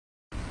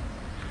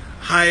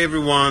Hi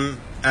everyone,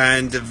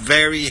 and a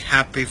very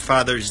happy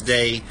Father's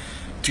Day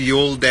to you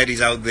all daddies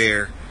out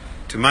there.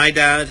 To my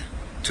dad,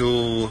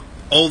 to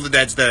all the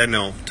dads that I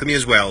know, to me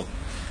as well.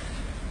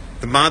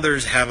 The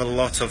mothers have a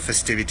lot of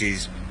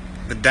festivities.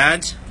 The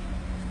dads,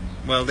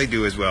 well, they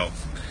do as well.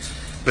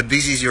 But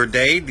this is your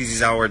day, this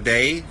is our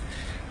day.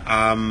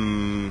 I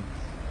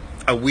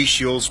wish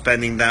you all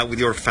spending that with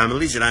your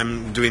families, and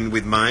I'm doing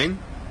with mine.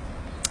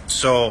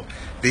 So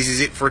this is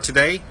it for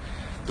today.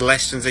 The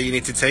lessons that you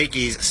need to take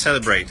is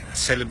celebrate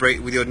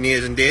with your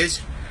nears and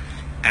dears,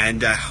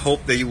 and I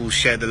hope that you will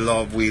share the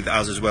love with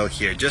us as well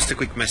here. Just a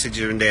quick message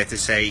here and there to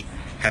say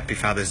Happy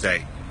Father's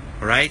Day.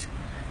 All right?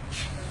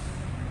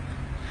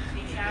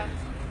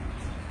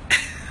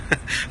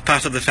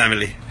 Part of the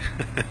family.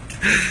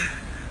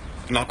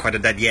 Not quite a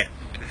dad yet.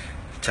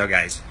 Ciao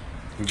guys,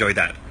 enjoy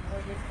that.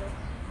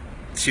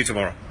 See you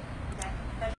tomorrow.